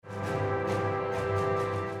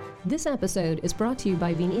This episode is brought to you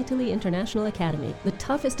by Vinitaly International Academy, the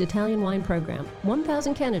toughest Italian wine program.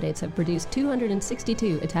 1,000 candidates have produced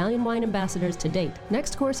 262 Italian wine ambassadors to date.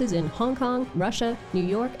 Next courses in Hong Kong, Russia, New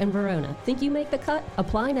York, and Verona. Think you make the cut?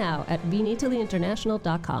 Apply now at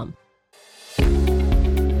vinitalyinternational.com.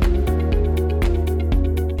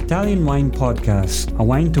 Italian Wine Podcast, a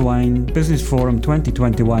Wine2Wine Business Forum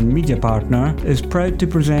 2021 media partner, is proud to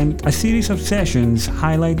present a series of sessions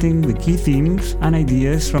highlighting the key themes and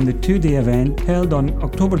ideas from the two-day event held on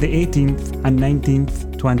October the 18th and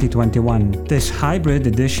 19th, 2021. This hybrid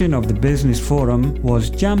edition of the Business Forum was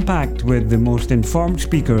jam-packed with the most informed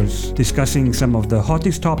speakers, discussing some of the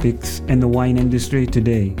hottest topics in the wine industry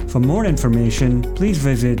today. For more information, please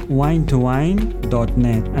visit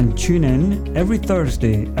wine2wine.net and tune in every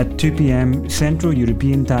Thursday at 2 p.m. Central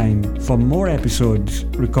European Time for more episodes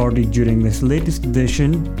recorded during this latest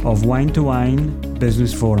edition of Wine2Wine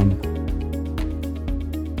Business Forum.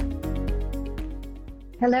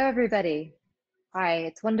 Hello, everybody. Hi,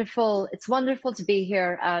 it's wonderful. It's wonderful to be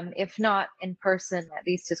here. If not in person, at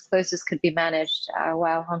least as close as could be managed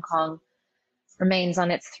while Hong Kong remains on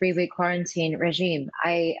its 3-week quarantine regime.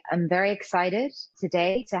 I am very excited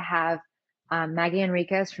today to have Maggie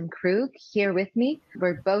Enriquez from Krug here with me.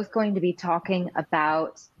 We're both going to be talking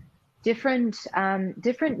about different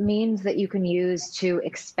means that you can use to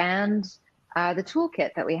expand the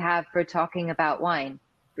toolkit that we have for talking about wine,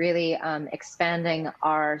 really expanding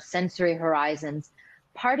our sensory horizons.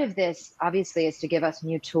 Part of this, obviously, is to give us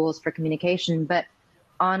new tools for communication, but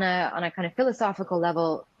on a kind of philosophical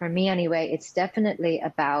level, for me anyway, it's definitely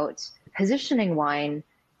about positioning wine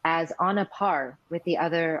as on a par with the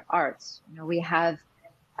other arts. You know, we have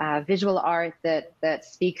visual art that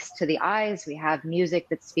speaks to the eyes. We have music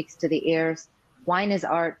that speaks to the ears. Wine is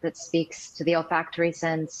art that speaks to the olfactory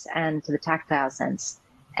sense and to the tactile sense.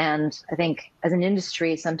 And I think as an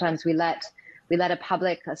industry, sometimes we let a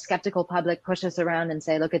skeptical public push us around and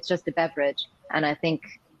say, look, it's just a beverage. And I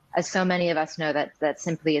think, as so many of us know, that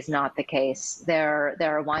simply is not the case. There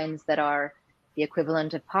are wines that are the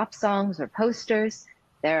equivalent of pop songs or posters.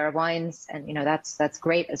 There are wines, and you know that's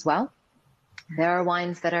great as well. There are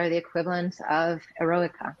wines that are the equivalent of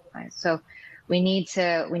eroica. Right? So we need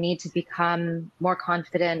to become more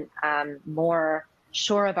confident, more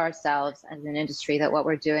sure of ourselves as an industry that what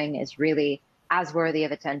we're doing is really as worthy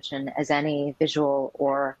of attention as any visual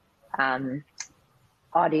or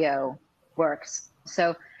audio works.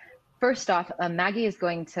 So first off, Maggie is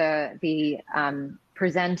going to be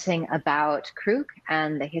presenting about Krug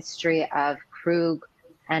and the history of Krug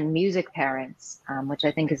and music pairings, which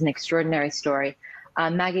I think is an extraordinary story.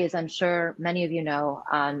 Maggie, as I'm sure many of you know,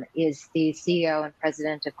 is the CEO and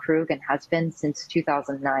president of Krug and has been since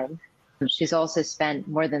 2009. She's also spent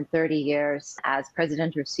more than 30 years as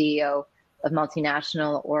president or CEO of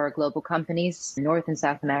multinational or global companies in North and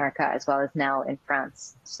South America, as well as now in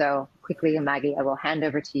France. So quickly, Maggie, I will hand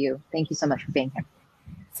over to you. Thank you so much for being here.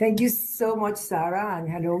 Thank you so much, Sarah, and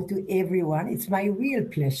hello to everyone. It's my real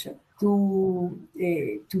pleasure to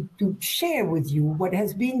share with you what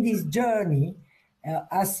has been this journey,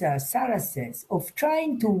 as Sarah says, of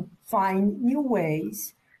trying to find new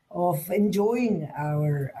ways of enjoying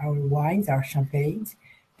our wines, our champagnes,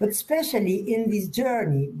 but especially in this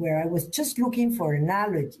journey where I was just looking for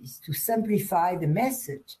analogies to simplify the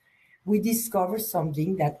message, we discovered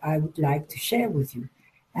something that I would like to share with you.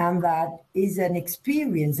 And that is an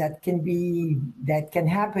experience that can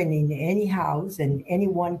happen in any house, and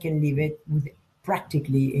anyone can live it with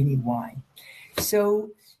practically any wine.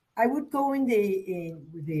 So I would go with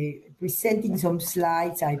the presenting some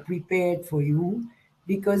slides I prepared for you,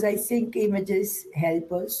 because I think images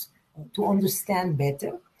help us to understand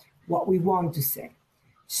better what we want to say.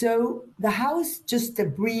 So the house, just a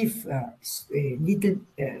brief little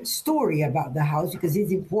story about the house, because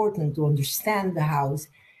it's important to understand the house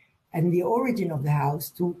and the origin of the house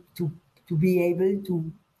to be able to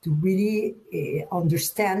really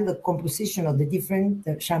understand the composition of the different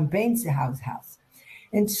champagnes the house has.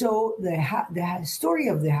 And so the story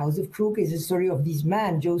of the House of Krug is a story of this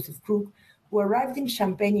man, Joseph Krug, who arrived in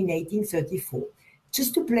Champagne in 1834.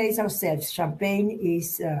 Just to place ourselves, Champagne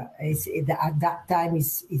is at that time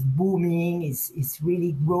is booming, is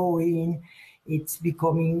really growing, it's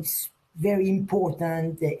becoming very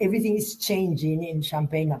important. Everything is changing in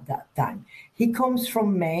Champagne at that time. He comes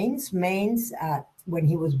from Mainz. Mainz, when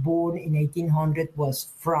he was born in 1800, was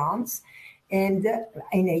France. And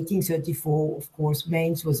in 1834, of course,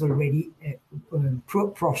 Mainz was already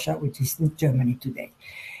Prussia, which is in Germany today.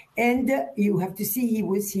 And you have to see he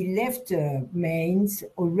left Mainz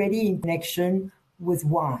already in connection with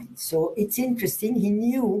wine. So it's interesting. He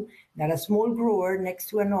knew that a small grower next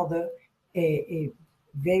to another,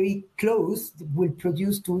 very close, will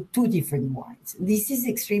produce two different wines. This is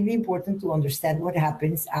extremely important to understand what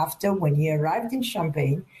happens after when he arrived in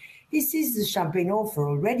Champagne. He sees the Champagne offer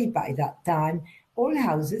already by that time. All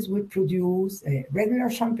houses will produce regular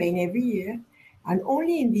Champagne every year. And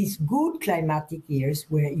only in these good climatic years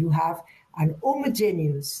where you have an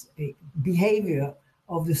homogeneous behavior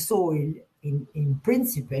of the soil in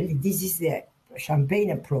principle, this is the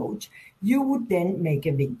Champagne approach, you would then make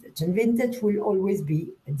a vintage. And vintage will always be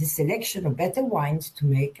the selection of better wines to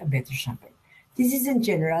make a better Champagne. This is in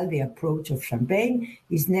general the approach of Champagne.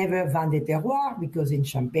 It's never vin de terroir, because in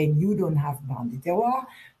Champagne you don't have vin de terroir.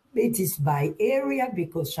 It is by area,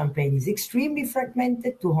 because Champagne is extremely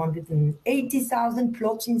fragmented, 280,000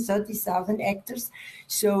 plots in 30,000 hectares.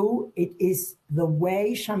 So it is the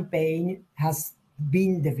way Champagne has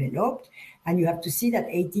been developed. And you have to see that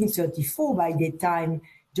 1834, by the time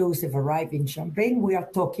Joseph arrived in Champagne, we are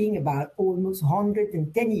talking about almost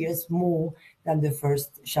 110 years more than the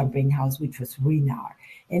first Champagne house, which was Ruinart.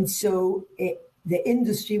 And so the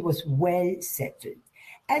industry was well settled.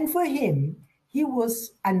 And for him, he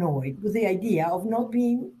was annoyed with the idea of not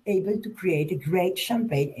being able to create a great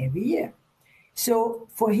Champagne every year. So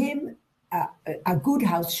for him, a good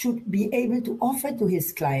house should be able to offer to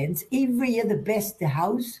his clients every year the best the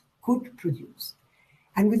house could produce.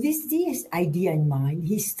 And with this idea in mind,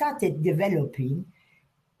 he started developing,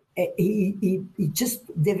 he just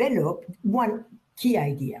developed one key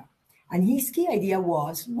idea. And his key idea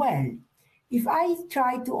was, well, if I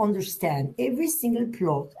try to understand every single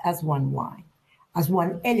plot as one wine, as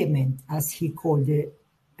one element, as they called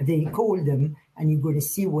them, and you're going to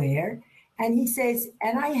see where. And he says,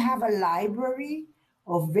 and I have a library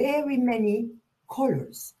of very many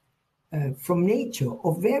colors from nature,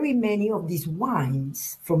 of very many of these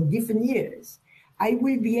wines from different years. I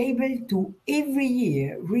will be able to every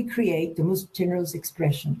year recreate the most generous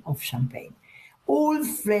expression of Champagne, all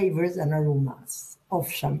flavors and aromas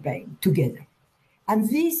of Champagne together. And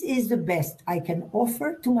this is the best I can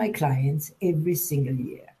offer to my clients every single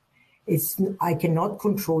year. I cannot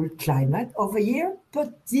control climate of a year,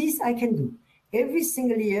 but this I can do. Every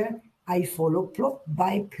single year, I follow plot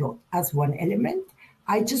by plot as one element.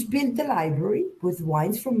 I just build the library with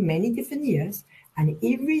wines from many different years. And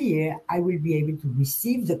every year, I will be able to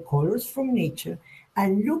receive the colors from nature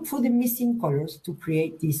and look for the missing colors to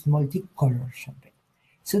create this multicolor Champagne.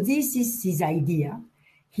 So this is his idea.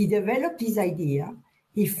 He developed his idea.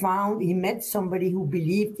 He met somebody who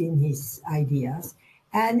believed in his ideas.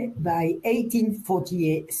 And by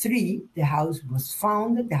 1843, the house was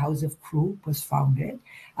founded, the House of Krug was founded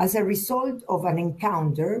as a result of an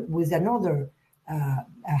encounter with another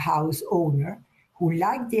house owner who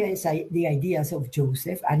liked the ideas of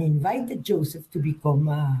Joseph and invited Joseph to become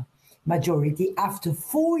a majority after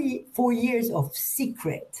four years of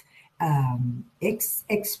secret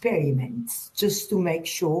experiments, just to make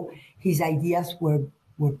sure his ideas were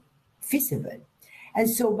feasible. And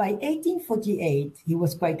so by 1848, he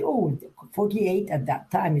was quite old. 48 at that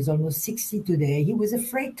time is almost 60 today. He was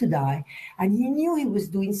afraid to die, and he knew he was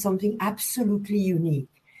doing something absolutely unique.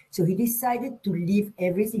 So he decided to leave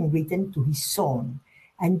everything written to his son.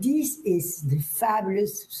 And this is the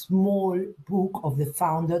fabulous small book of the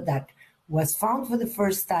founder that was found for the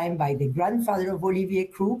first time by the grandfather of Olivier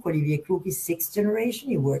Krug. Olivier Krug is 6th generation.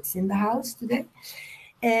 He works in the house today.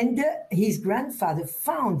 And his grandfather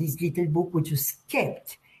found this little book, which was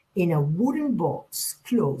kept in a wooden box,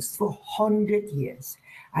 closed for 100 years.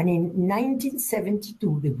 And in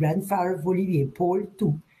 1972, the grandfather of Olivier, Paul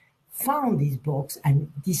II, found this box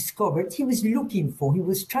and discovered he was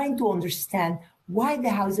trying to understand why the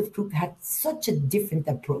House of Krug had such a different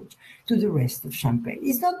approach to the rest of Champagne.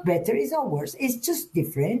 It's not better, it's not worse, it's just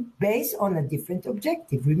different based on a different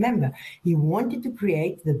objective. Remember, he wanted to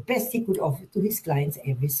create the best he could offer to his clients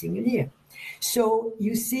every single year. So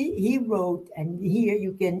you see, he wrote, and here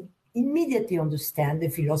you can immediately understand the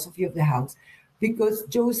philosophy of the house, because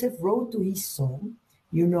Joseph wrote to his son,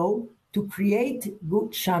 to create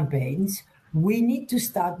good champagnes, we need to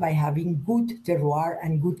start by having good terroir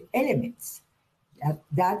and good elements.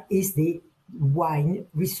 That is the wine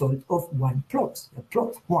result of one plot, the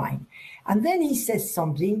plot wine. And then he says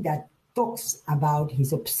something that talks about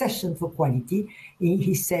his obsession for quality.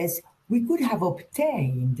 He says, we could have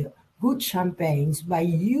obtained good champagnes by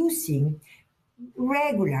using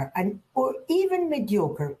regular or even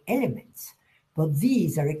mediocre elements. But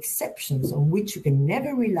these are exceptions on which you can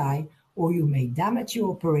never rely, or you may damage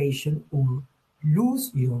your operation or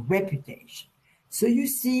lose your reputation. So you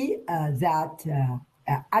see that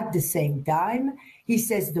at the same time, he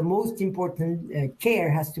says the most important care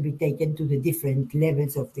has to be taken to the different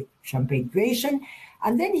levels of the champagne creation.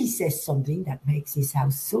 And then he says something that makes his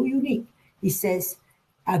house so unique. He says,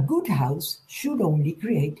 a good house should only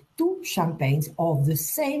create 2 champagnes of the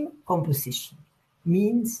same composition,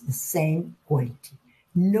 means the same quality,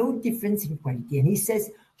 no difference in quality. And he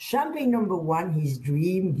says, champagne number 1, his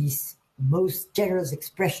dream, this most generous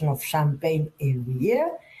expression of champagne every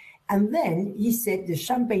year. And then he said the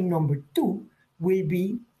champagne number 2 will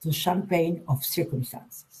be the champagne of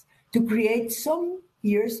circumstances. To create some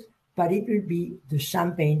years, but it will be the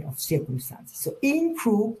champagne of circumstances. So in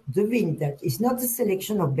Krug, the vintage is not a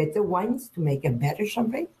selection of better wines to make a better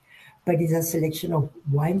champagne, but it's a selection of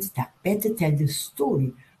wines that better tell the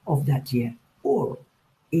story of that year, or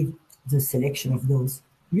it's the selection of those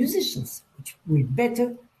musicians which will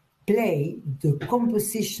better play the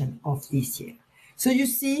composition of this year. So you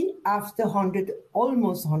see, after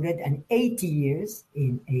almost 180 years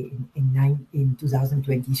in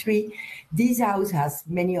 2023, this house has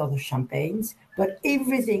many other champagnes, but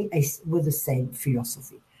everything is with the same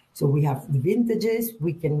philosophy. So we have the vintages.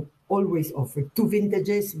 We can always offer 2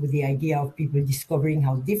 vintages with the idea of people discovering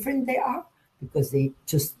how different they are, because they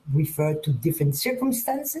just refer to different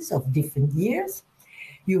circumstances of different years.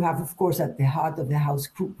 You have, of course, at the heart of the house,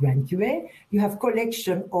 Krug Grand Cuvée. You have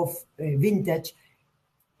collection of vintage,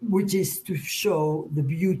 which is to show the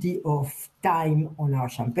beauty of time on our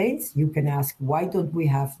champagnes. You can ask, why don't we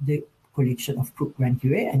have the collection of Krug Grand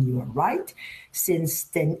Cuvée? And you are right. Since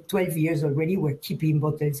 12 years already, we're keeping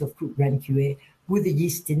bottles of Krug Grand Cuvée with the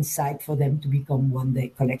yeast inside for them to become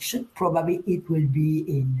one-day collection. Probably it will be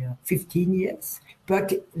in 15 years,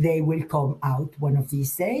 but they will come out one of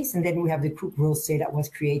these days. And then we have the Krug Rosé that was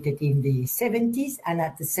created in the 70s. And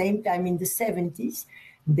at the same time in the 70s,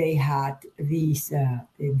 they had this,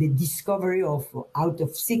 the discovery of, out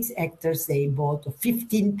of 6 hectares, they bought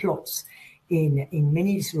 15 plots in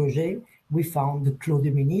Ménil-sur-Oger. We found the Clos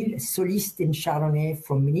de Ménil, a soliste in Chardonnay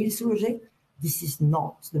from Ménil-sur-Oger. This is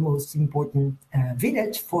not the most important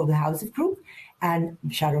village for the House of Krug, and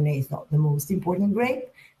Chardonnay is not the most important grape.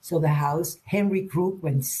 So the house, Henry Krug,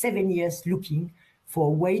 went 7 years looking for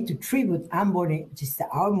a way to tribute Ambonnet, which is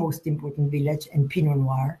our most important village, and Pinot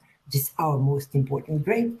Noir, which is our most important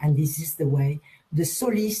grape. And this is the way the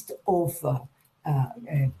soliste of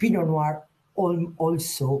Pinot Noir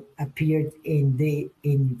also appeared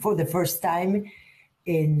for the first time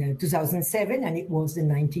in 2007, and it was in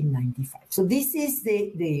 1995. So this is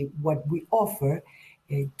what we offer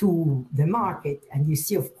to the market. And you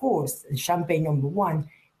see, of course, champagne number 1,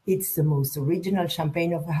 it's the most original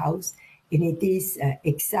champagne of the house, and it is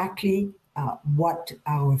exactly what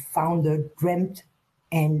our founder dreamt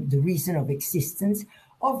and the reason of existence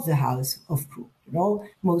of the House of Krug.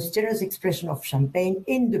 Most generous expression of champagne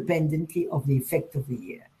independently of the effect of the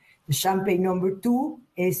year. The champagne number 2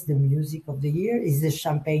 is the music of the year, is the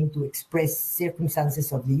champagne to express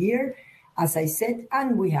circumstances of the year, as I said.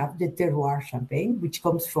 And we have the terroir champagne, which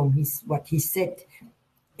comes from what he said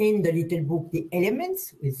in the little book, The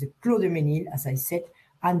Elements, with the Clos de Ménil, as I said,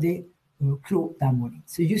 and the Clos d'Ambonnet.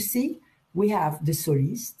 So you see, we have the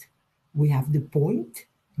soliste, we have the point.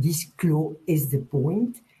 This Clos is the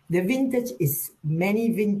point. The vintage is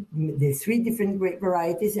the 3 different grape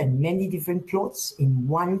varieties and many different plots in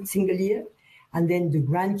one single year. And then the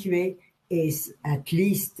Grand Cuvée is at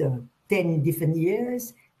least 10 different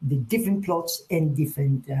years, the different plots and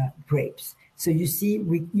different grapes. So you see,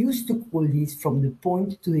 we used to call this from the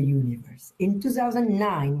point to the universe. In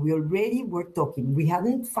 2009, we already were talking. We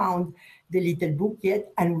hadn't found the little book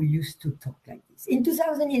yet, and we used to talk like this. In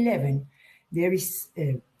 2011, there is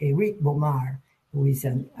Eric Baumard, who is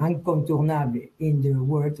an incontournable in the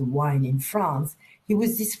world of wine in France. He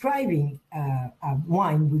was describing a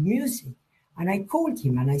wine with music. And I called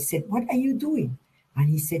him and I said, what are you doing? And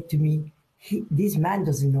he said to me, this man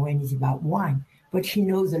doesn't know anything about wine, but he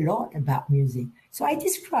knows a lot about music. So I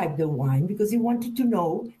described the wine because he wanted to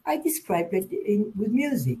know. I described it with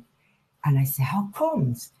music. And I said, how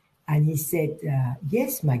comes? And he said,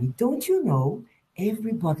 yes, Maggie, don't you know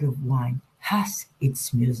every bottle of wine has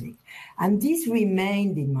its music? And this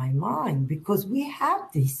remained in my mind because we had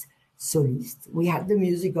this solist, we had the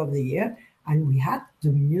music of the year, and we had the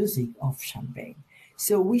music of champagne.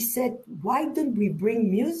 So we said, why don't we bring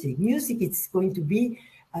music? Music is going to be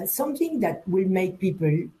something that will make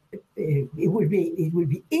people, it will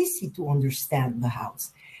be easy to understand the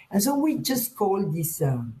house. And so we just called this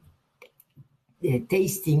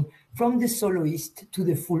tasting from the soloist to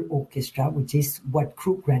the full orchestra, which is what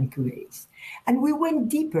Krug Grand Cuvée is. And we went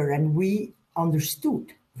deeper and we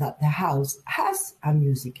understood that the house has a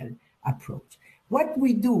musical approach. what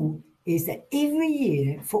we do is that every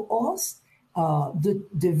year for us,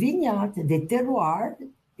 the vineyard, the terroir,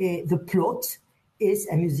 the plot is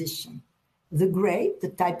a musician. The grape, the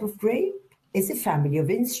type of grape, is a family of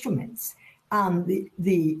instruments. And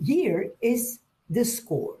the year is the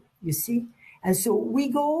score, you see? And so we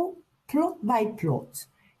go plot by plot.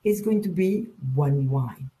 It's going to be one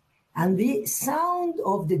wine. And the sound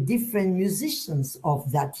of the different musicians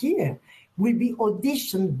of that year will be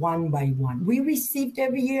auditioned one by one. We received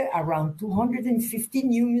every year around 250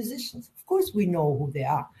 new musicians. Of course, we know who they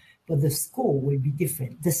are, but the score will be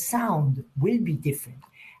different. The sound will be different.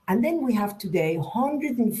 And then we have today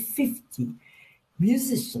 150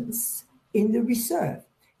 musicians in the reserve.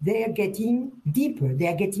 They are getting deeper, they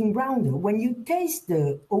are getting rounder. When you taste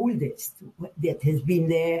the oldest that has been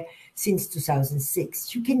there since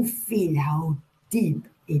 2006, you can feel how deep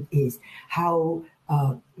it is, how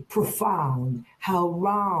profound, how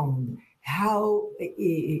round, how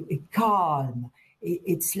calm.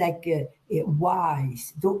 It's like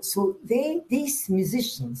wise. So these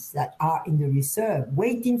musicians that are in the reserve,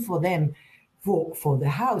 waiting for them, for the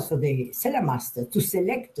house, for the cellar master to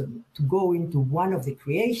select them to go into one of the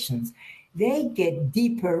creations, they get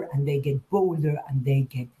deeper and they get bolder and they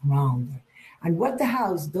get rounder. And what the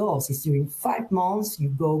house does is during 5 months, you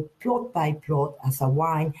go plot by plot as a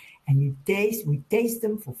wine and we taste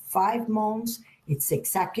them for 5 months. It's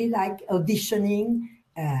exactly like auditioning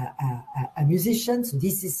a musician. So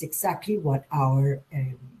this is exactly what our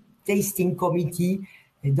tasting committee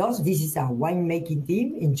does. This is our winemaking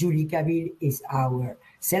team, and Julie Cavill is our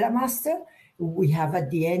cellar master. We have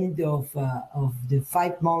at the end of the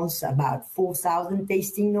 5 months about 4,000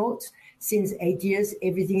 tasting notes. Since 8 years,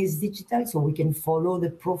 everything is digital, so we can follow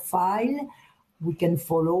the profile. We can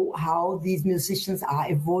follow how these musicians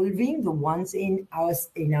are evolving, the ones in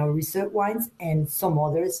our reserve wines and some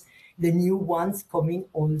others, the new ones coming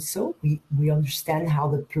also. We understand how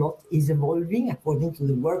the plot is evolving according to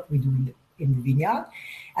the work we do in the vineyard.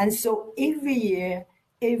 And so every year,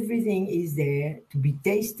 everything is there to be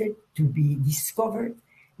tasted, to be discovered,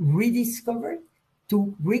 rediscovered,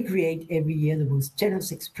 to recreate every year the most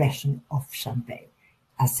generous expression of Champagne.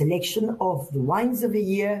 A selection of the wines of the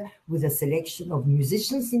year with a selection of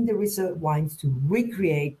musicians in the reserve wines to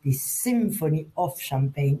recreate this symphony of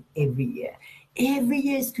Champagne every year. Every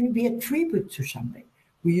year is going to be a tribute to Champagne.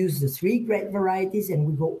 We use the 3 great varieties and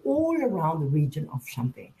we go all around the region of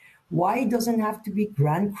Champagne. Why it doesn't have to be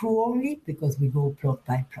Grand Cru only? Because we go plot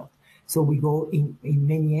by plot. So we go in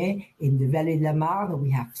Meunier, in the Vallée de la Marne, we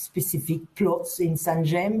have specific plots in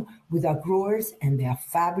Saint-Gemme with our growers, and they are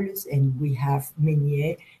fabulous. And we have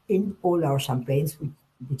Meunier in all our champagnes,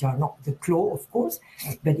 which are not the Clos, of course,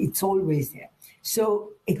 but it's always there.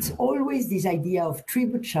 So it's always this idea of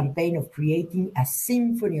tribute champagne, of creating a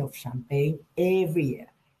symphony of champagne every year.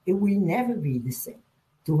 It will never be the same.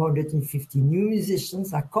 250 new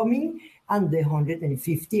musicians are coming and the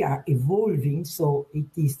 150 are evolving, so it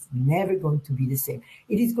is never going to be the same.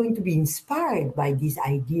 It is going to be inspired by this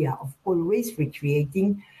idea of always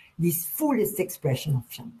recreating this fullest expression of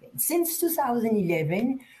Champagne. Since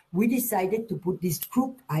 2011, we decided to put this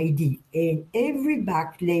Krug ID in every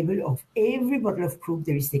back label of every bottle of Krug.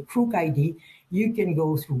 There is a Krug ID. You can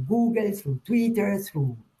go through Google, through Twitter,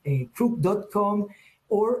 through Krug.com,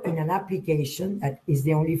 or in an application that is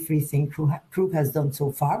the only free thing Krug has done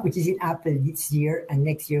so far, which is in Apple this year, and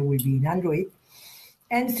next year will be in Android.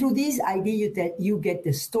 And through this ID, you get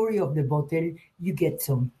the story of the bottle. You get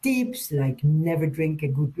some tips like never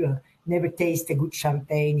taste a good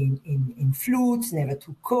champagne in flutes, never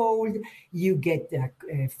too cold. You get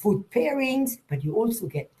food pairings, but you also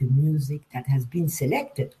get the music that has been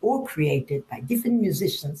selected or created by different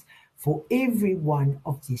musicians for every one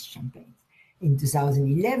of these champagnes. In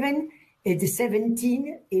 2011, at the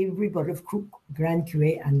 17, every bottle of Krug Grand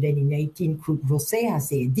Cuvée, and then in 18, Krug Rosé has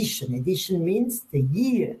the edition. Edition means the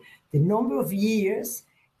year, the number of years,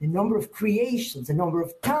 the number of creations, the number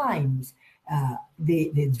of times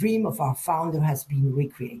the dream of our founder has been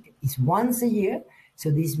recreated. It's once a year,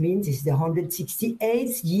 so this means it's the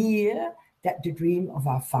 168th year that the dream of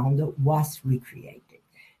our founder was recreated.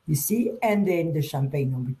 You see, and then the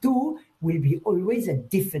champagne number 2 will be always a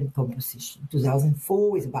different composition.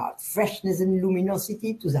 2004 is about freshness and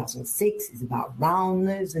luminosity. 2006 is about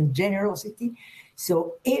roundness and generosity.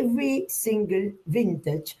 So every single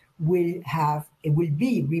vintage will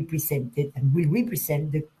be represented and will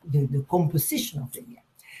represent the composition of the year.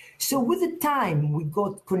 So with the time, we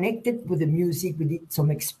got connected with the music. We did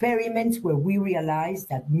some experiments where we realized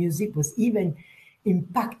that music was even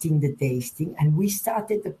impacting the tasting, and we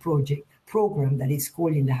started a program that is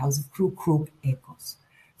called in the House of Krug Echoes.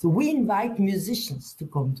 So we invite musicians to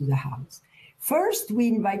come to the house. First, we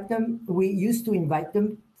used to invite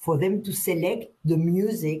them for them to select the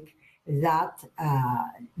music that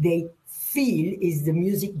they feel is the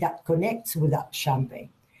music that connects with that champagne.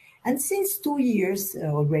 And since 2 years,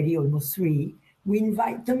 already almost 3, we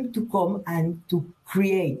invite them to come and to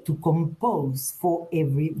create, to compose for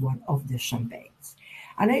every one of the champagnes.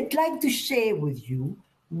 And I'd like to share with you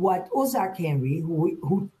what Ozark Henry,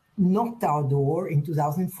 who knocked our door in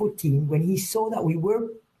 2014 when he saw that we were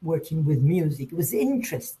working with music, was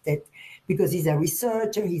interested because he's a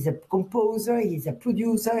researcher, he's a composer, he's a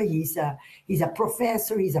producer, he's a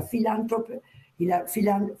professor, he's a philanthropist,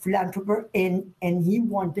 and he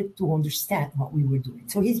wanted to understand what we were doing.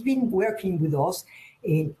 So he's been working with us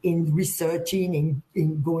in researching,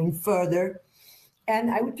 in going further.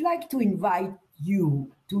 And I would like to invite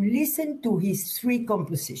you to listen to his 3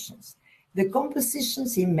 compositions. The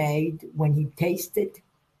compositions he made when he tasted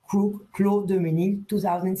Clos de Menil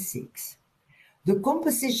 2006. The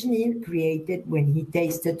composition he created when he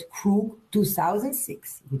tasted Krug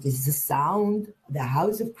 2006, which is the sound the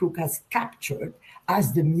House of Krug has captured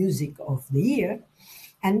as the music of the year.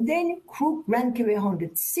 And then Krug Grand Cuvée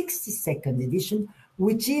 162nd edition,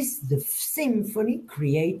 which is the symphony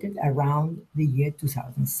created around the year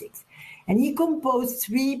 2006. And he composed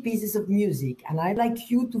 3 pieces of music, and I'd like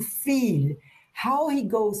you to feel how he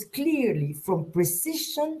goes clearly from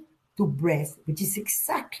precision to breath, which is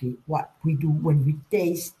exactly what we do when we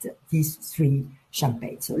taste these 3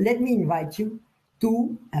 champagnes. So let me invite you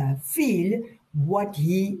to feel what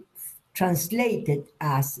he translated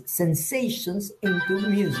as sensations into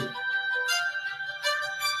music.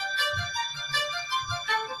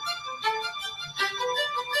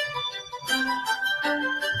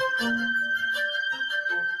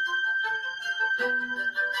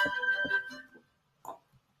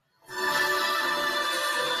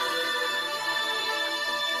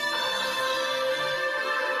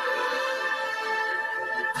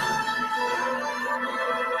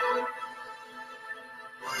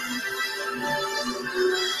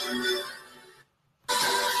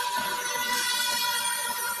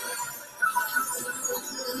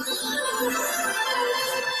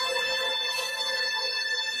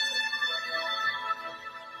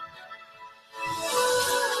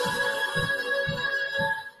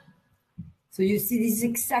 So you see, this is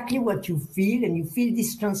exactly what you feel, and you feel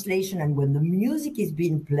this translation. And when the music is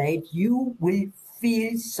being played, you will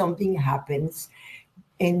feel something happens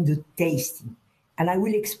in the tasting. And I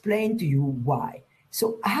will explain to you why.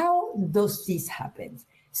 So how does this happen?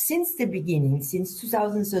 Since the beginning, since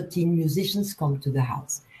 2013, musicians come to the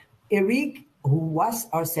house. Eric, who was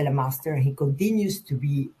our cellar master, he continues to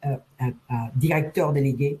be a directeur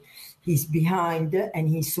délégué. He's behind and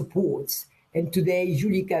he supports. And today,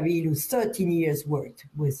 Julie Caville, who's 13 years worked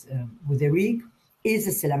with Eric, is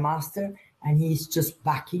a cellar master, and he's just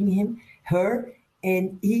backing her.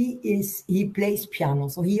 And he plays piano,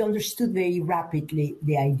 so he understood very rapidly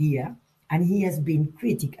the idea, and he has been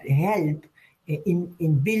critical help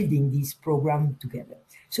in building this program together.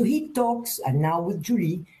 So he talks, and now with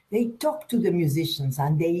Julie, they talk to the musicians,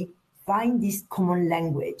 and they find this common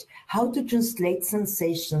language, how to translate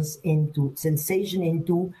sensation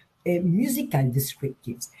into musical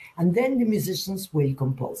descriptives, and then the musicians will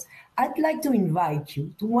compose. I'd like to invite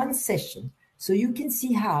you to one session so you can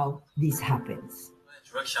see how this happens.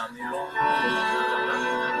 Je vois qu'il y a un élan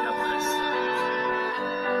et après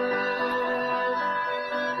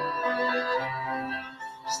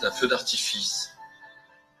c'est un feu d'artifice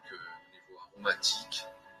que, au niveau aromatique,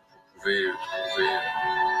 vous pouvez trouver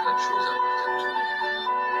plein de choses à côté.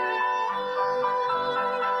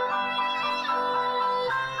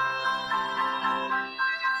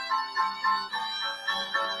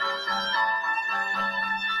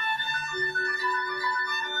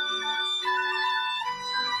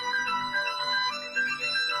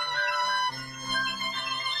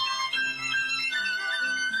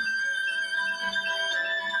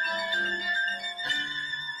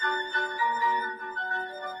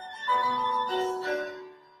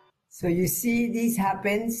 So you see this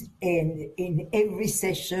happens in every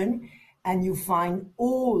session, and you find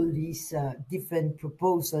all these different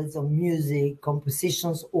proposals of music,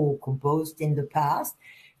 compositions, or composed in the past,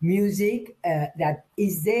 music that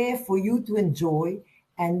is there for you to enjoy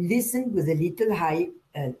and listen with a little high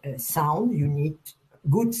sound. You need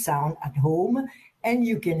good sound at home, and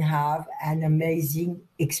you can have an amazing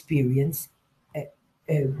experience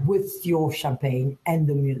with your champagne and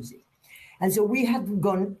the music. And so we have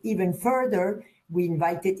gone even further. We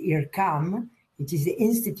invited IRCAM, which is the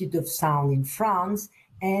Institute of Sound in France,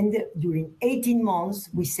 And during 18 months,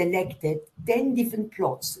 we selected 10 different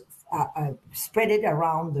plots, spread it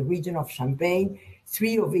around the region of Champagne,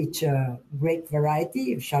 3 of each great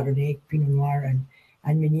variety, Chardonnay, Pinot Noir,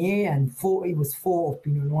 and Meunier, and 4 of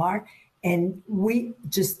Pinot Noir. And we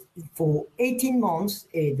just, for 18 months,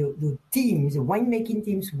 the teams, the winemaking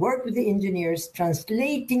teams, worked with the engineers,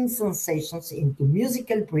 translating sensations into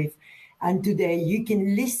musical brief. And today you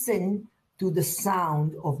can listen to the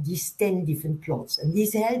sound of these 10 different plots. And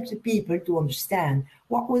this helps people to understand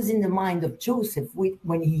what was in the mind of Joseph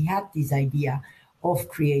when he had this idea of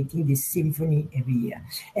creating this symphony every year.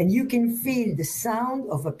 And you can feel the sound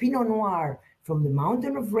of a Pinot Noir from the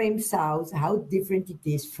mountain of Reims south, how different it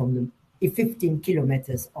is from the 15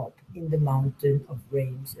 kilometers up in the mountain of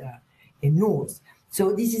Reims in north.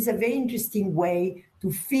 So this is a very interesting way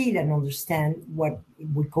to feel and understand what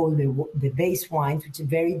we call the base wines, which are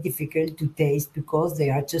very difficult to taste because they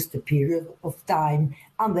are just a period of time,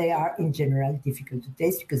 and they are in general difficult to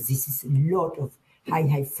taste because this is a lot of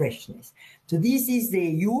high freshness. So this is the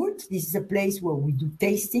yurt. This is a place where we do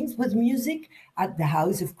tastings with music at the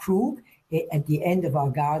House of Krug at the end of our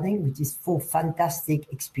garden, which is for fantastic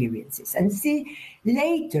experiences. And see,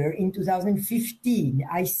 later in 2015,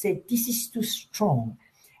 I said, this is too strong.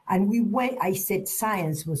 And I said,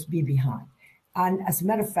 science must be behind. And as a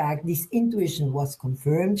matter of fact, this intuition was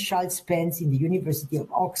confirmed. Charles Spence in the University of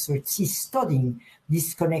Oxford is studying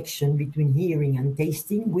this connection between hearing and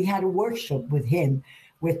tasting. We had a workshop with him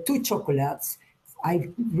with 2 chocolates. I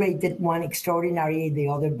rated one extraordinary, the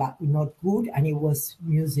other but not good, and it was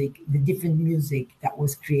music, the different music that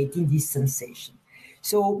was creating this sensation.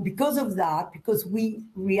 So because of that, because we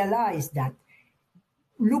realized that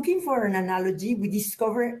looking for an analogy, we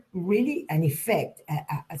discover really an effect,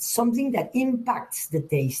 something that impacts the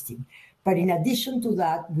tasting. But in addition to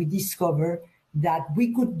that, we discover that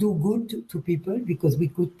we could do good to people because we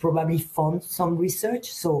could probably fund some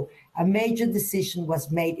research. So a major decision was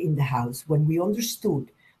made in the house when we understood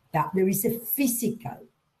that there is a physical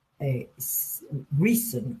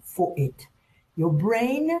reason for it. Your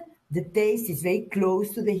brain, the taste is very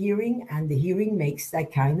close to the hearing, and the hearing makes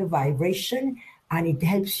that kind of vibration, and it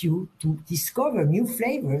helps you to discover new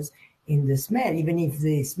flavors in the smell, even if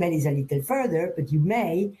the smell is a little further, but you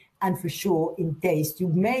may, and for sure in taste, you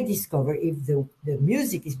may discover, if the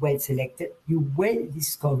music is well selected, you will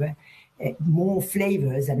discover more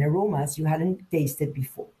flavors and aromas you hadn't tasted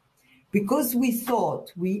before. Because we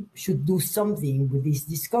thought we should do something with this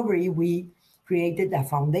discovery, we created a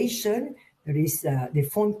foundation. There is the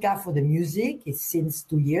Fonca for the music. It's since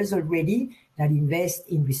 2 years already that invests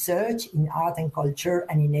in research, in art and culture,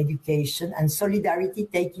 and in education and solidarity,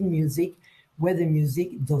 taking music where the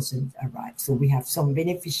music doesn't arrive. So we have some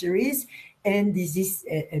beneficiaries, and this is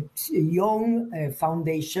a young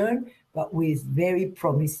foundation, but with very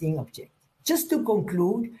promising objectives. Just to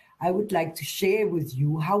conclude, I would like to share with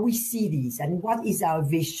you how we see this and what is our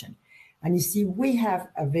vision. And you see, we have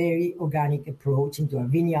a very organic approach into our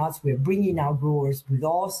vineyards. We're bringing our growers with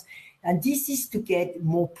us. And this is to get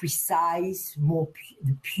more precise,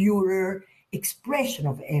 the purer expression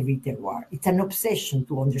of every terroir. It's an obsession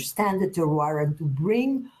to understand the terroir and to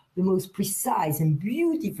bring the most precise and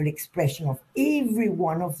beautiful expression of every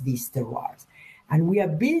one of these terroirs. And we are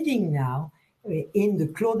building now in the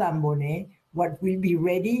Clos d'Ambonnet what will be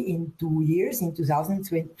ready in 2 years, in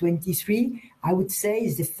 2023, I would say,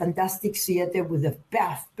 is a fantastic theater with a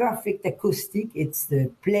perfect acoustic. It's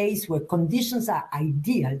the place where conditions are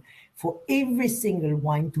ideal for every single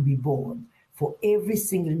wine to be born, for every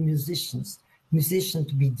single musician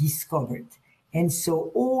to be discovered. And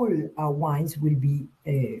so all our wines will be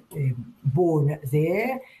born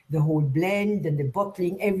there. The whole blend and the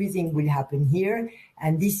bottling, everything will happen here.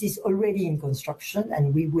 And this is already in construction,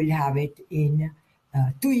 and we will have it in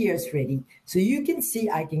 2 years ready. So you can see,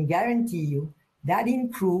 I can guarantee you that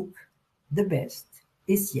in Krug, the best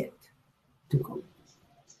is yet to come.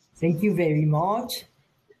 Thank you very much.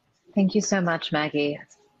 Thank you so much, Maggie.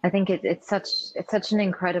 I think it's such an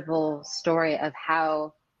incredible story of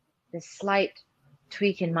how this slight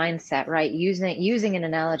tweak in mindset, right? Using an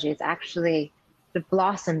analogy, it's actually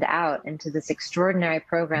blossomed out into this extraordinary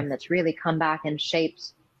program that's really come back and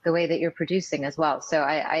shaped the way that you're producing as well. So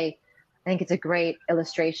I think it's a great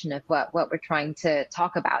illustration of what we're trying to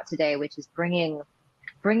talk about today, which is bringing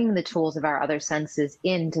the tools of our other senses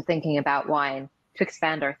into thinking about wine to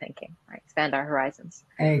expand our thinking, right? Expand our horizons.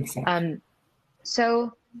 Exactly.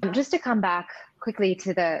 So just to come back quickly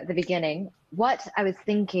to the beginning, what I was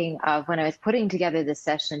thinking of when I was putting together this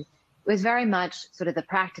session was very much sort of the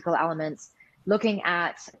practical elements, looking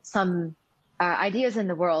at some ideas in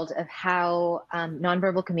the world of how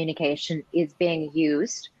nonverbal communication is being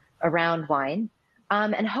used around wine,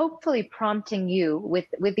 and hopefully prompting you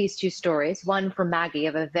with these two stories. One from Maggie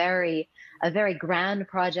of a very grand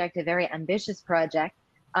project, a very ambitious project,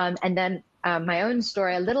 and then my own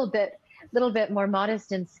story, a little bit more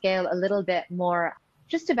modest in scale, a little bit more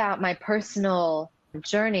just about my personal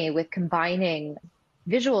journey with combining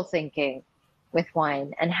visual thinking with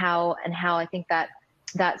wine, and how I think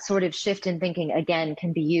that sort of shift in thinking again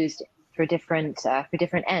can be used for different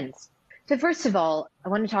ends. So first of all, I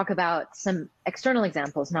want to talk about some external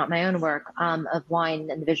examples, not my own work, of wine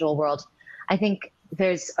in the visual world. I think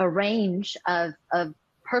there's a range of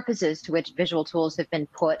purposes to which visual tools have been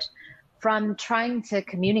put, from trying to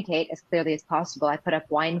communicate as clearly as possible. I put up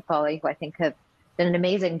Wine Folly, who I think have done an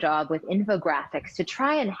amazing job with infographics to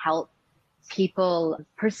try and help people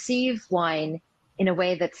perceive wine in a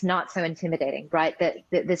way that's not so intimidating, right? That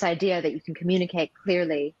this idea that you can communicate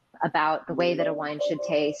clearly about the way that a wine should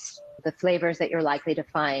taste, the flavors that you're likely to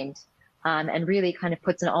find, and really kind of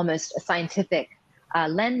puts an almost a scientific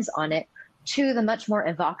lens on it, to the much more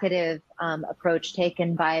evocative approach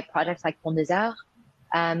taken by projects like Pont des Arts,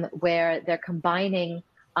 where they're combining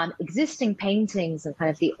existing paintings and kind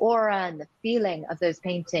of the aura and the feeling of those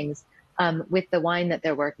paintings with the wine that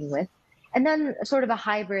they're working with. And then sort of a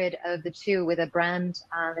hybrid of the two with a brand,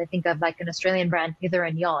 I think of like an Australian brand, Hither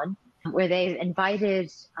and Yon, where they've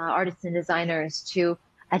invited artists and designers to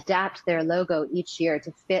adapt their logo each year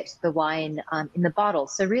to fit the wine in the bottle.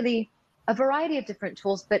 So really a variety of different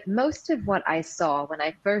tools, but most of what I saw when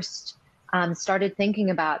I first started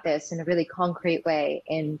thinking about this in a really concrete way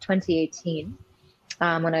in 2018,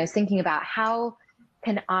 when I was thinking about how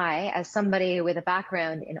can I, as somebody with a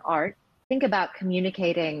background in art, think about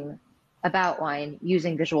communicating about wine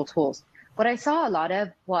using visual tools. What I saw a lot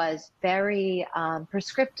of was very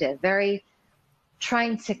prescriptive, very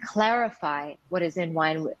trying to clarify what is in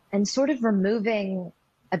wine and sort of removing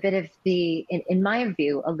a bit of the, in my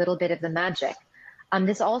view, a little bit of the magic.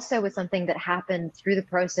 This also was something that happened through the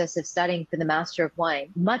process of studying for the Master of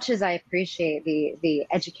Wine. Much as I appreciate the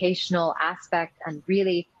educational aspect and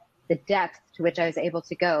really the depth to which I was able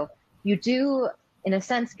to go, you do, in a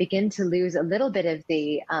sense, begin to lose a little bit of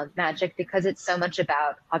the magic, because it's so much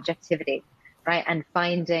about objectivity, right? And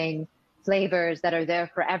finding flavors that are there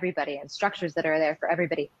for everybody and structures that are there for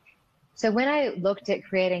everybody. So when I looked at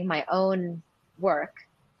creating my own work,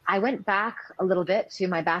 I went back a little bit to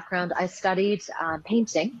my background. I studied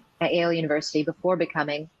painting at Yale University before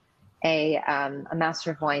becoming a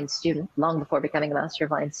Master of Wine student, long before becoming a Master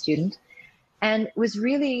of Wine student, and was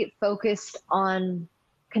really focused on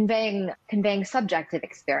conveying subjective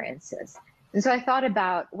experiences. And so I thought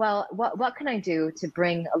about, well, what can I do to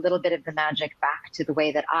bring a little bit of the magic back to the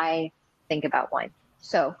way that I think about wine?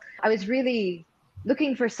 So I was really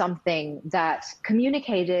looking for something that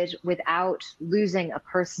communicated without losing a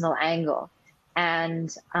personal angle.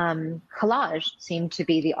 And collage seemed to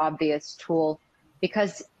be the obvious tool,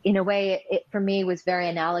 because in a way, it for me was very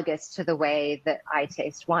analogous to the way that I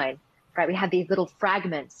taste wine, right? We have these little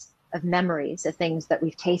fragments of memories of things that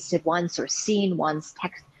we've tasted once or seen once,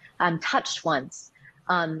 touched once,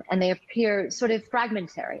 and they appear sort of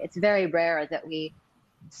fragmentary. It's very rare that we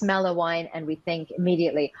smell a wine and we think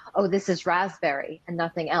immediately, oh, this is raspberry and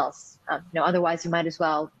nothing else. Otherwise you might as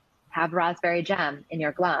well have raspberry jam in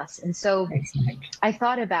your glass. And so I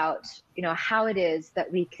thought about, how it is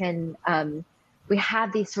that we can, we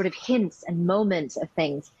have these sort of hints and moments of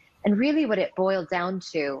things. And really what it boiled down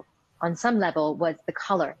to on some level was the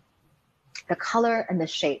color and the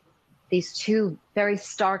shape, these two very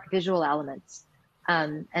stark visual elements.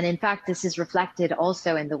 And in fact, this is reflected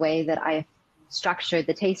also in the way that I structured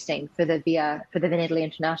the tasting for the Vinitaly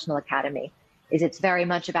International Academy. It's very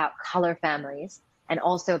much about color families and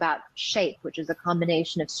also about shape, which is a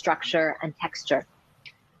combination of structure and texture.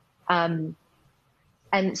 And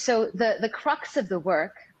so the crux of the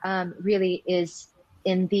work really is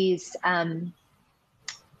in these two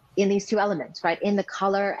elements, right? In the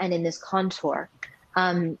color and in this contour.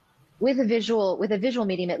 With a visual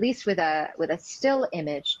medium, at least with a still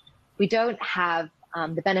image, we don't have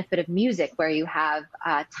the benefit of music, where you have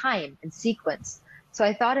time and sequence. So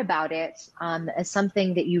I thought about it as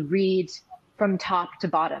something that you read from top to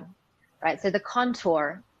bottom, right? So the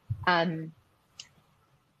contour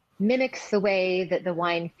mimics the way that the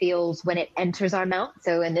wine feels when it enters our mouth.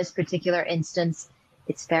 So in this particular instance,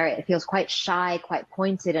 it feels quite shy, quite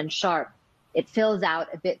pointed and sharp. It fills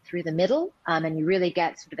out a bit through the middle, and you really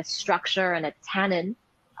get sort of a structure and a tannin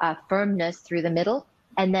firmness through the middle,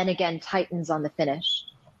 and then again tightens on the finish.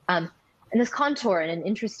 this contour, and an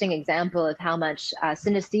interesting example of how much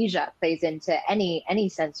synesthesia plays into any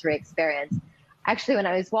sensory experience. Actually, when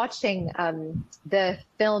I was watching the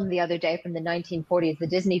film the other day from the 1940s, the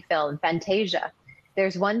Disney film Fantasia,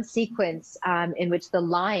 there's one sequence in which the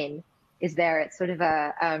line is there. It's sort of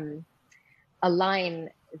a line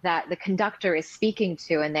that the conductor is speaking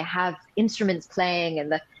to, and they have instruments playing,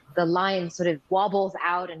 and the line sort of wobbles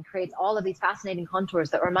out and creates all of these fascinating contours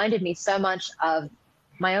that reminded me so much of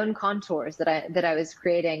my own contours that I was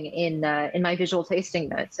creating in my visual tasting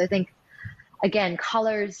notes. So I think, again,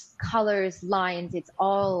 colors, lines, it's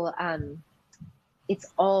all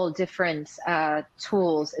different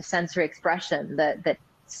tools of sensory expression that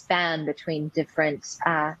span between different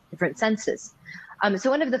senses. So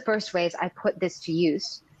one of the first ways I put this to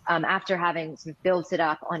use, after having sort of built it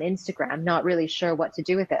up on Instagram, not really sure what to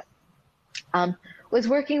do with it, was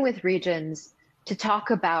working with regions to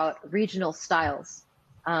talk about regional styles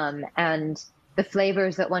and the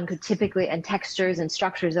flavors that one could typically, and textures and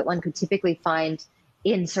structures that one could typically find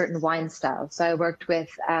in certain wine styles. So I worked with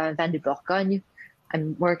Vin de Bourgogne.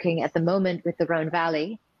 I'm working at the moment with the Rhone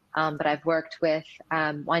Valley, but I've worked with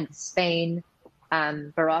Wine de Spain,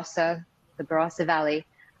 Barossa, the Barossa Valley,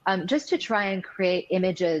 just to try and create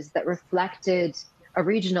images that reflected a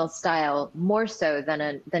regional style more so than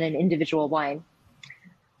an individual wine.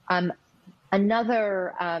 A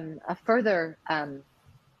further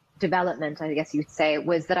development, I guess you'd say,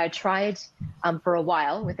 was that I tried for a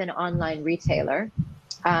while with an online retailer,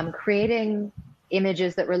 creating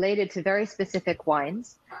images that related to very specific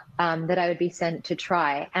wines that I would be sent to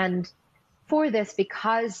try. And for this,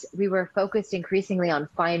 because we were focused increasingly on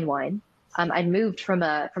fine wine, I'd moved from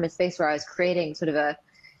a space where I was creating sort of a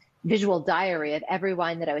visual diary of every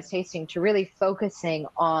wine that I was tasting to really focusing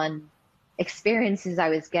on experiences I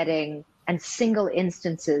was getting and single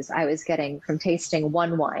instances I was getting from tasting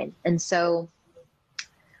one wine. And so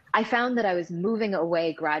I found that I was moving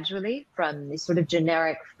away gradually from the sort of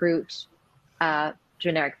generic fruit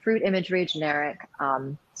imagery, generic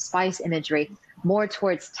spice imagery, more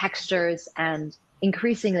towards textures and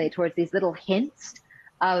increasingly towards these little hints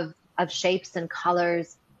of shapes and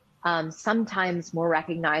colors, sometimes more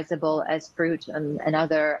recognizable as fruit and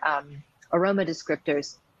other aroma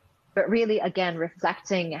descriptors, but really, again,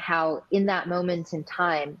 reflecting how in that moment in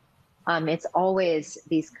time, it's always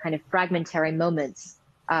these kind of fragmentary moments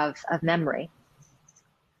of memory.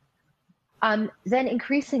 Then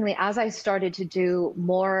increasingly, as I started to do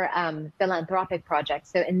more philanthropic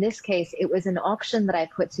projects, so in this case, it was an auction that I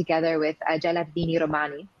put together with Giardini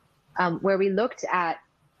Romani, where we looked at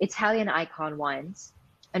Italian icon wines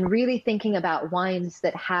and really thinking about wines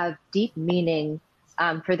that have deep meaning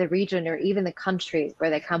for the region or even the country where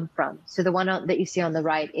they come from. So the one that you see on the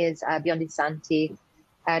right is Biondi Santi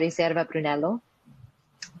Riserva Brunello,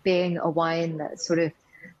 being a wine that sort of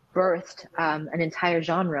birthed an entire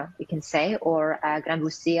genre, we can say, or Gran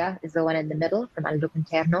Lucia is the one in the middle from Aldo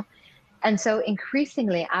Interno. And so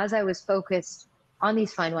increasingly, as I was focused on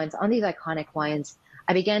these fine wines, on these iconic wines,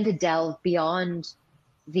 I began to delve beyond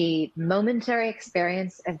the momentary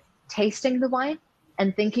experience of tasting the wine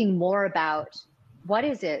and thinking more about what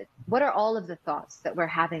is it? What are all of the thoughts that we're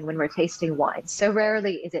having when we're tasting wine? So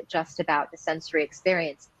rarely is it just about the sensory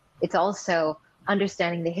experience. It's also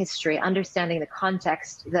understanding the history, understanding the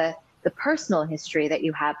context, the personal history that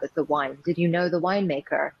you have with the wine. Did you know the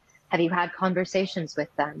winemaker? Have you had conversations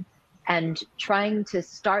with them? And trying to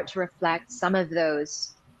start to reflect some of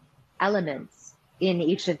those elements in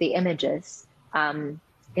each of the images.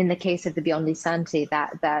 In the case of the Biondi Santi,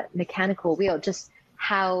 that mechanical wheel, just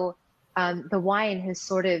how the wine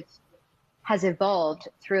has evolved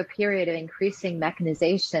through a period of increasing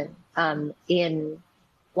mechanization in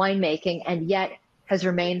winemaking, and yet has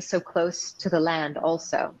remained so close to the land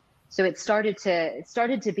also. So it started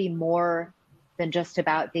to be more than just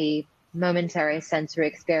about the momentary sensory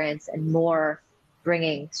experience and more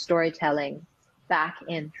bringing storytelling back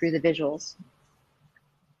in through the visuals.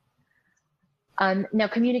 Now,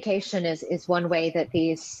 communication is one way that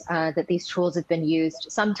these tools have been used.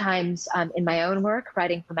 Sometimes in my own work,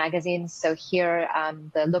 writing for magazines. So here,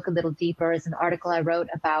 the Look a Little Deeper is an article I wrote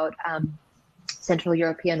about Central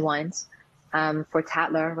European wines for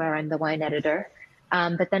Tatler, where I'm the wine editor.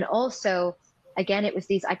 But then also, again, it was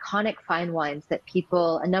these iconic fine wines that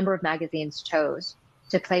a number of magazines chose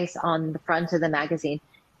to place on the front of the magazine.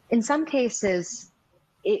 In some cases,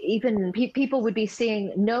 people would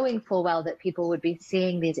be knowing full well that people would be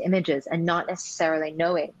seeing these images and not necessarily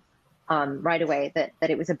knowing right away that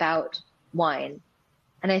it was about wine.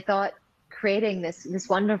 And I thought creating this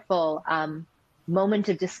wonderful moment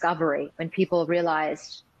of discovery when people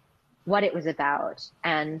realized what it was about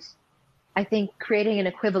and I think, creating an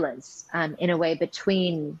equivalence in a way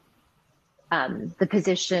between the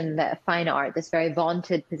position that fine art, this very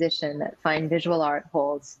vaunted position that fine visual art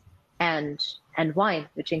holds, and wine,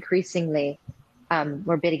 which increasingly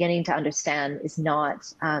we're beginning to understand is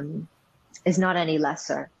not any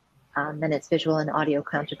lesser than its visual and audio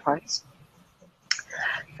counterparts.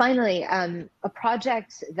 Finally, a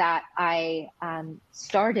project that I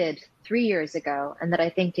started 3 years ago, and that I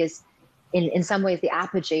think is in some ways the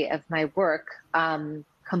apogee of my work,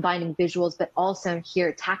 combining visuals, but also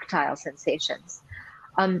here tactile sensations.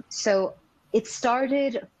 So it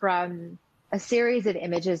started from a series of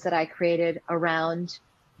images that I created around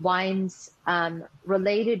wines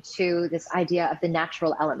related to this idea of the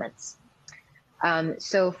natural elements.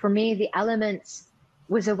 So for me, the elements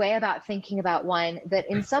was a way about thinking about wine that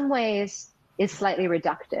in some ways is slightly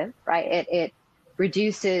reductive, right? It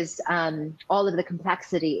reduces all of the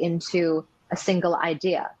complexity into a single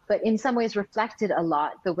idea, but in some ways reflected a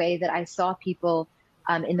lot the way that I saw people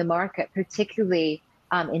in the market, particularly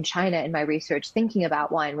in China in my research, thinking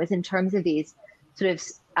about wine was in terms of these sort of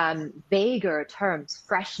vaguer terms: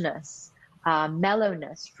 freshness,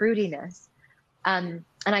 mellowness, fruitiness. And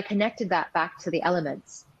I connected that back to the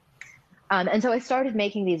elements. And so I started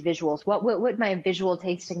making these visuals. What would my visual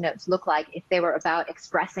tasting notes look like if they were about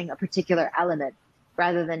expressing a particular element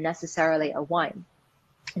rather than necessarily a wine?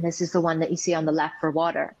 And this is the one that you see on the left for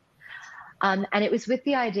water. And it was with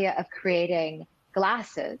the idea of creating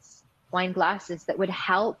glasses, wine glasses, that would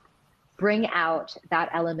help bring out that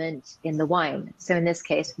element in the wine. So in this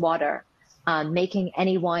case, water, making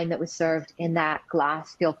any wine that was served in that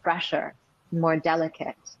glass feel fresher, more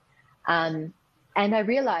delicate. And I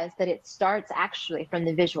realized that it starts actually from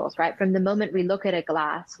the visuals, right? From the moment we look at a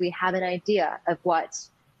glass, we have an idea of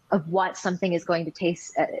what something is going to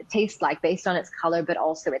taste like based on its color, but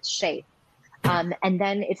also its shape. And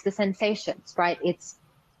then it's the sensations, right?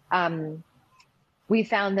 We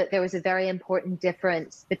found that there was a very important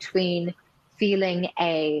difference between feeling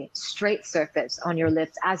a straight surface on your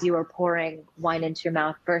lips as you are pouring wine into your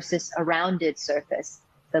mouth versus a rounded surface,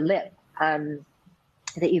 the lip,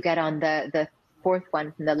 that you get on the fourth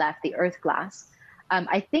one from the left, the earth glass.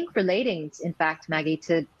 I think relating, in fact, Maggie,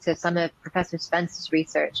 to some of Professor Spence's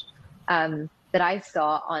research that I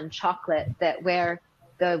saw on chocolate, that where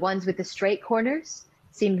the ones with the straight corners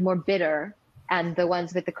seemed more bitter and the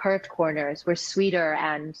ones with the curved corners were sweeter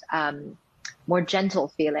and more gentle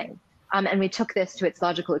feeling. And we took this to its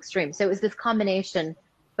logical extreme. So it was this combination,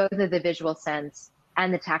 both of the visual sense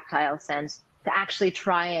and the tactile sense, to actually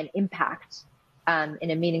try and impact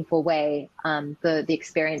in a meaningful way the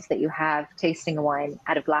experience that you have tasting a wine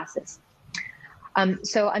out of glasses.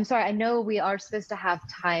 So I'm sorry, I know we are supposed to have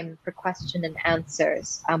time for question and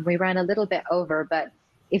answers. We ran a little bit over, but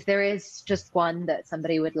if there is just one that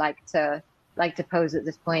somebody would like to pose at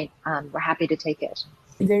this point, we're happy to take it.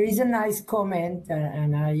 There is a nice comment,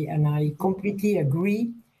 and I completely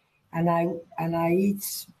agree, and I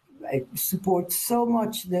support so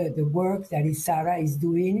much the work that Sarah is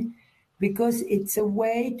doing, because it's a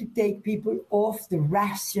way to take people off the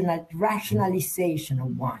rationalization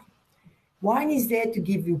of wine. Wine is there to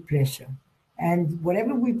give you pleasure, and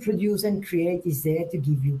whatever we produce and create is there to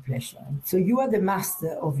give you pleasure. So you are the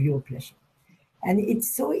master of your pleasure. And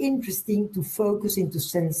it's so interesting to focus into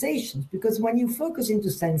sensations, because when you focus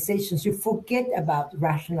into sensations, you forget about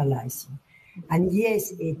rationalizing. And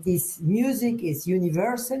yes, music is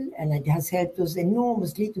universal, and it has helped us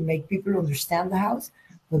enormously to make people understand the house.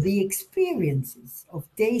 But the experiences of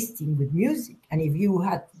tasting with music, and if you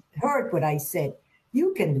had heard what I said,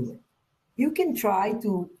 you can do it. You can try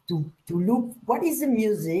to look, what is the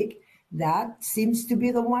music that seems to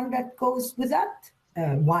be the one that goes with that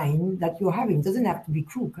wine that you're having. It doesn't have to be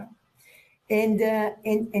Krug. Huh?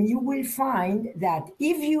 And you will find that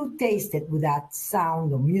if you taste it with that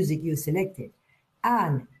sound or music you selected,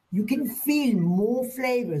 and you can feel more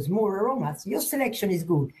flavors, more aromas, your selection is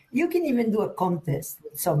good. You can even do a contest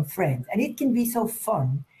with some friends, and it can be so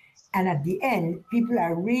fun. And at the end, people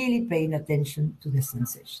are really paying attention to the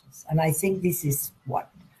sensations. And I think this is what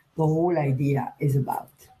the whole idea is about.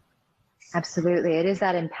 Absolutely. It is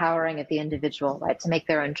that empowering of the individual, right, to make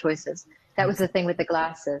their own choices. That was the thing with the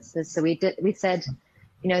glasses. So we said,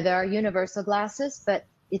 there are universal glasses, but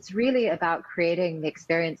it's really about creating the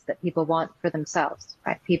experience that people want for themselves,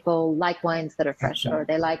 right? People like wines that are fresher, or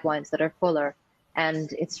they like wines that are fuller. And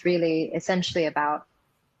it's really essentially about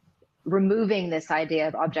removing this idea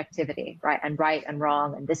of objectivity, right and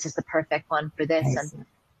wrong, and this is the perfect one for this,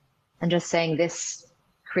 and just saying this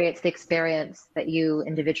creates the experience that you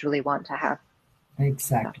individually want to have.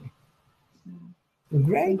 Exactly.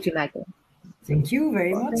 Great. Thank you, Maggie. Thank you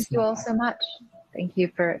very much. Thank you all so much. Thank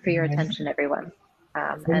you for your attention, everyone.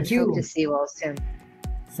 And hope to see you all soon.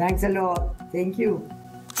 Thanks a lot. Thank you.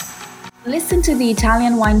 Listen to the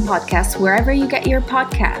Italian Wine Podcast wherever you get your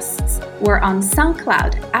podcasts. We're on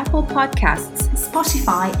SoundCloud, Apple Podcasts,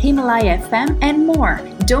 Spotify, Himalaya FM, and more.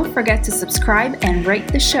 Don't forget to subscribe and rate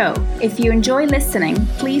the show. If you enjoy listening,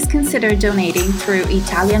 please consider donating through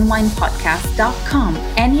ItalianWinePodcast.com.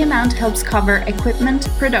 Any amount helps cover equipment,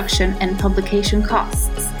 production, and publication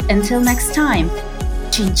costs. Until next time,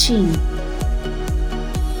 cin cin.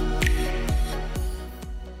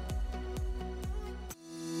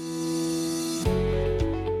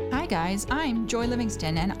 Guys, I'm Joy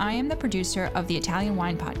Livingston and I am the producer of the Italian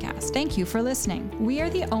Wine Podcast. Thank you for listening. We are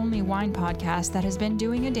the only wine podcast that has been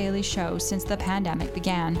doing a daily show since the pandemic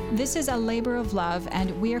began. This is a labor of love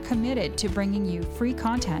and we are committed to bringing you free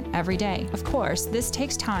content every day. Of course, this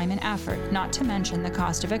takes time and effort, not to mention the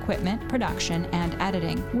cost of equipment, production, and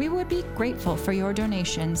editing. We would be grateful for your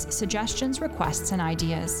donations, suggestions, requests, and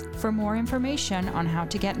ideas. For more information on how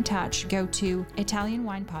to get in touch, go to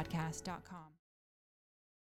ItalianWinePodcast.com.